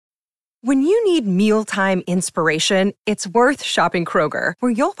When you need mealtime inspiration, it's worth shopping Kroger,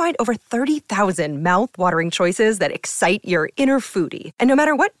 where you'll find over 30,000 mouth-watering choices that excite your inner foodie. And no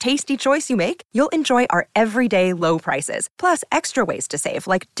matter what tasty choice you make, you'll enjoy our everyday low prices, plus extra ways to save,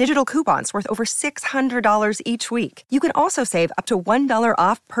 like digital coupons worth over $600 each week. You can also save up to $1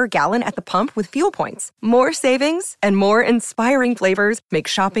 off per gallon at the pump with fuel points. More savings and more inspiring flavors make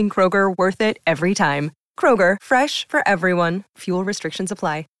shopping Kroger worth it every time. Kroger, fresh for everyone. Fuel restrictions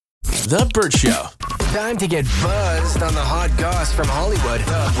apply. The Burt Show. Time to get buzzed on the hot goss from Hollywood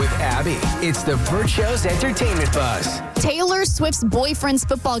with Abby. It's the Burt Show's entertainment buzz. Taylor Swift's boyfriend's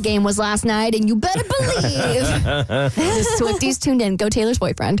football game was last night, and you better believe the Swifties tuned in. Go Taylor's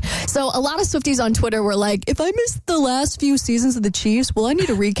boyfriend. So a lot of Swifties on Twitter were like, if I missed the last few seasons of the Chiefs, well, I need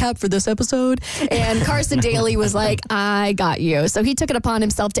a recap for this episode. And Carson Daly was like, I got you. So he took it upon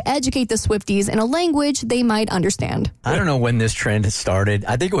himself to educate the Swifties in a language they might understand. I don't know when this trend started.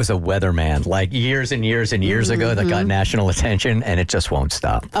 I think it was a weatherman, like years and years and years ago, that got national attention, and it just won't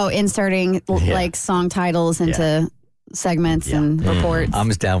stop. Oh, inserting like song titles into segments and reports. I'm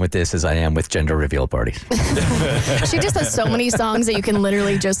as down with this as I am with gender reveal parties. She just has so many songs that you can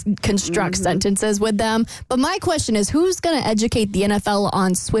literally just construct sentences with them. But my question is, who's going to educate the NFL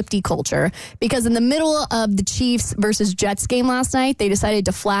on Swiftie culture? Because in the middle of the Chiefs versus Jets game last night, they decided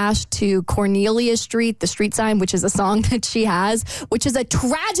to flash to Cornelia Street, the street sign, which is a song that she has, which is a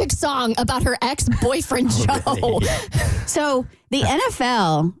tragic song about her ex-boyfriend, Joe. Really? So the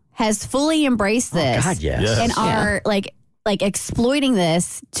NFL has fully embraced this. Oh, God, yes. And are like exploiting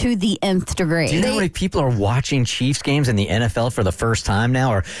this to the nth degree. Do you know how many people are watching Chiefs games in the NFL for the first time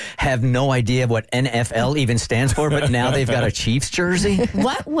now, or have no idea what NFL even stands for, but now they've got a Chiefs jersey?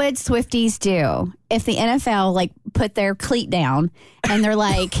 What would Swifties do if the NFL like put their cleat down and they're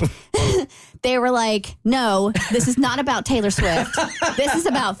like, they were like, no, this is not about Taylor Swift. This is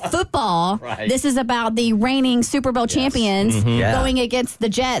about football. Right. This is about the reigning Super Bowl champions going against the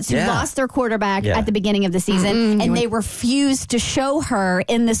Jets, who lost their quarterback at the beginning of the season. And they refused to show her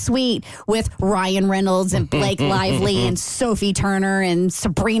in the suite with Ryan Reynolds and Blake Lively and Sophie Turner and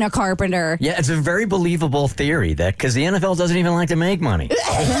Sabrina Carpenter. Yeah, it's a very believable theory that because the NFL doesn't even like to make money.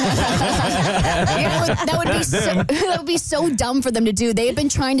 That would be so dumb for them to do. They have been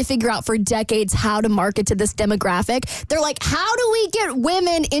trying to figure out for decades how to market to this demographic. They're like, how do we get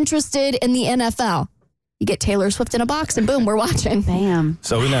women interested in the NFL? You get Taylor Swift in a box and boom, we're watching. Bam.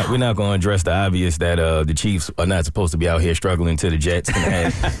 So we're not going to address the obvious that the Chiefs are not supposed to be out here struggling to the Jets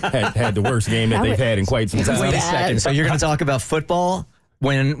and had the worst game that they've had in quite some time. Wait a second. So you're going to talk about football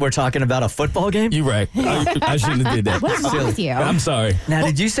when we're talking about a football game? You're right. I shouldn't have did that. What is wrong with you? I'm sorry. Now,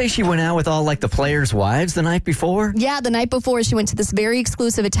 did you say she went out with all like the players' wives the night before? Yeah, the night before she went to this very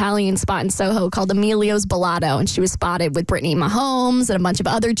exclusive Italian spot in Soho called Emilio's Bellato, and she was spotted with Brittany Mahomes and a bunch of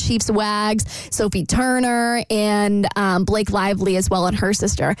other Chiefs wags, Sophie Turner and Blake Lively as well, and her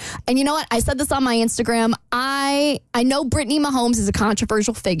sister. And you know what? I said this on my Instagram. I know Brittany Mahomes is a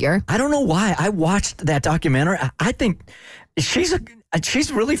controversial figure. I don't know why. I watched that documentary. I think she's a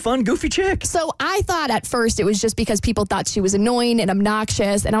really fun, goofy chick. So I thought at first it was just because people thought she was annoying and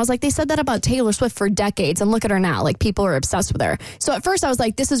obnoxious. And I was like, they said that about Taylor Swift for decades. And look at her now. Like, people are obsessed with her. So at first I was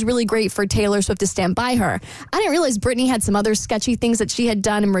like, this is really great for Taylor Swift to stand by her. I didn't realize Britney had some other sketchy things that she had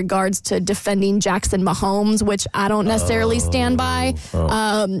done in regards to defending Jackson Mahomes, which I don't necessarily stand by.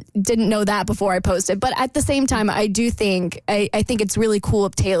 Didn't know that before I posted. But at the same time, I do think, I think it's really cool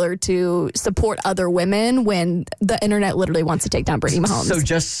of Taylor to support other women when the internet literally wants to take down Britney Mahomes. So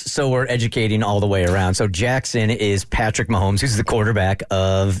just so we're educating all the way around. So Jackson is Patrick Mahomes, who's the quarterback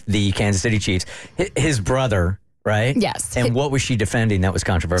of the Kansas City Chiefs. His brother, right? Yes. And what was she defending that was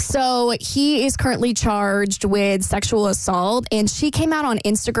controversial? So he is currently charged with sexual assault, and she came out on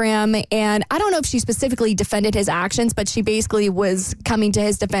Instagram, and I don't know if she specifically defended his actions, but she basically was coming to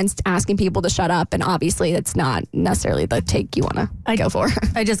his defense, asking people to shut up, and obviously that's not necessarily the take you want to go for.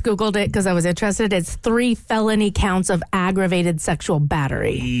 I just Googled it because I was interested. It's 3 felony counts of aggravated sexual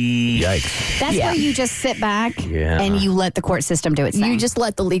battery. Yikes. That's where you just sit back and you let the court system do its thing. You just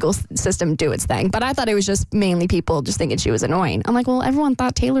let the legal system do its thing. But I thought it was just mainly people just thinking she was annoying. I'm like, well, everyone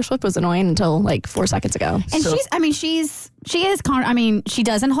thought Taylor Swift was annoying until like 4 seconds ago. And she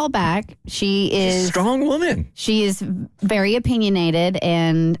doesn't hold back. She is a strong woman. She is very opinionated,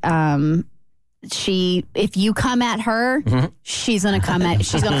 and if you come at her, she's gonna come back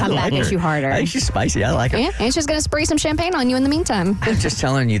at you harder. I think she's spicy. I like her. Yeah, and she's gonna spray some champagne on you in the meantime. I'm just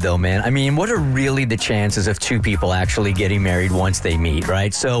telling you though, man. I mean, what are really the chances of 2 people actually getting married once they meet,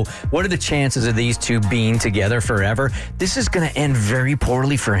 right? So what are the chances of these 2 being together forever? This is gonna end very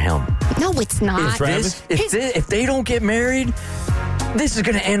poorly for him. No, it's not. If they don't get married, this is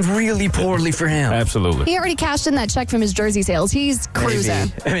going to end really poorly for him. Absolutely. He already cashed in that check from his jersey sales. He's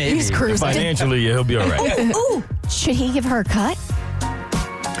cruising. Maybe. He's cruising. Financially, he'll be all right. Ooh, should he give her a cut?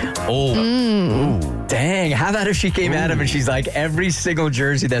 Oh, Ooh. Dang. How about if she came at him and she's like, every single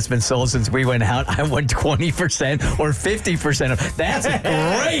jersey that's been sold since we went out, I want 20% or 50% of. That's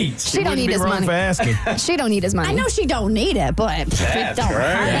great. She don't need his money. She don't need his money. I know she don't need it, but it don't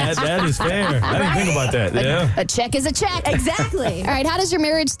hurt. That is fair. I didn't think about that. Yeah. A check is a check. Exactly. All right, how does your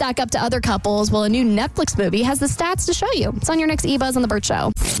marriage stack up to other couples? Well, a new Netflix movie has the stats to show you. It's on your next eBuzz on The Burt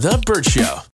Show. The Burt Show.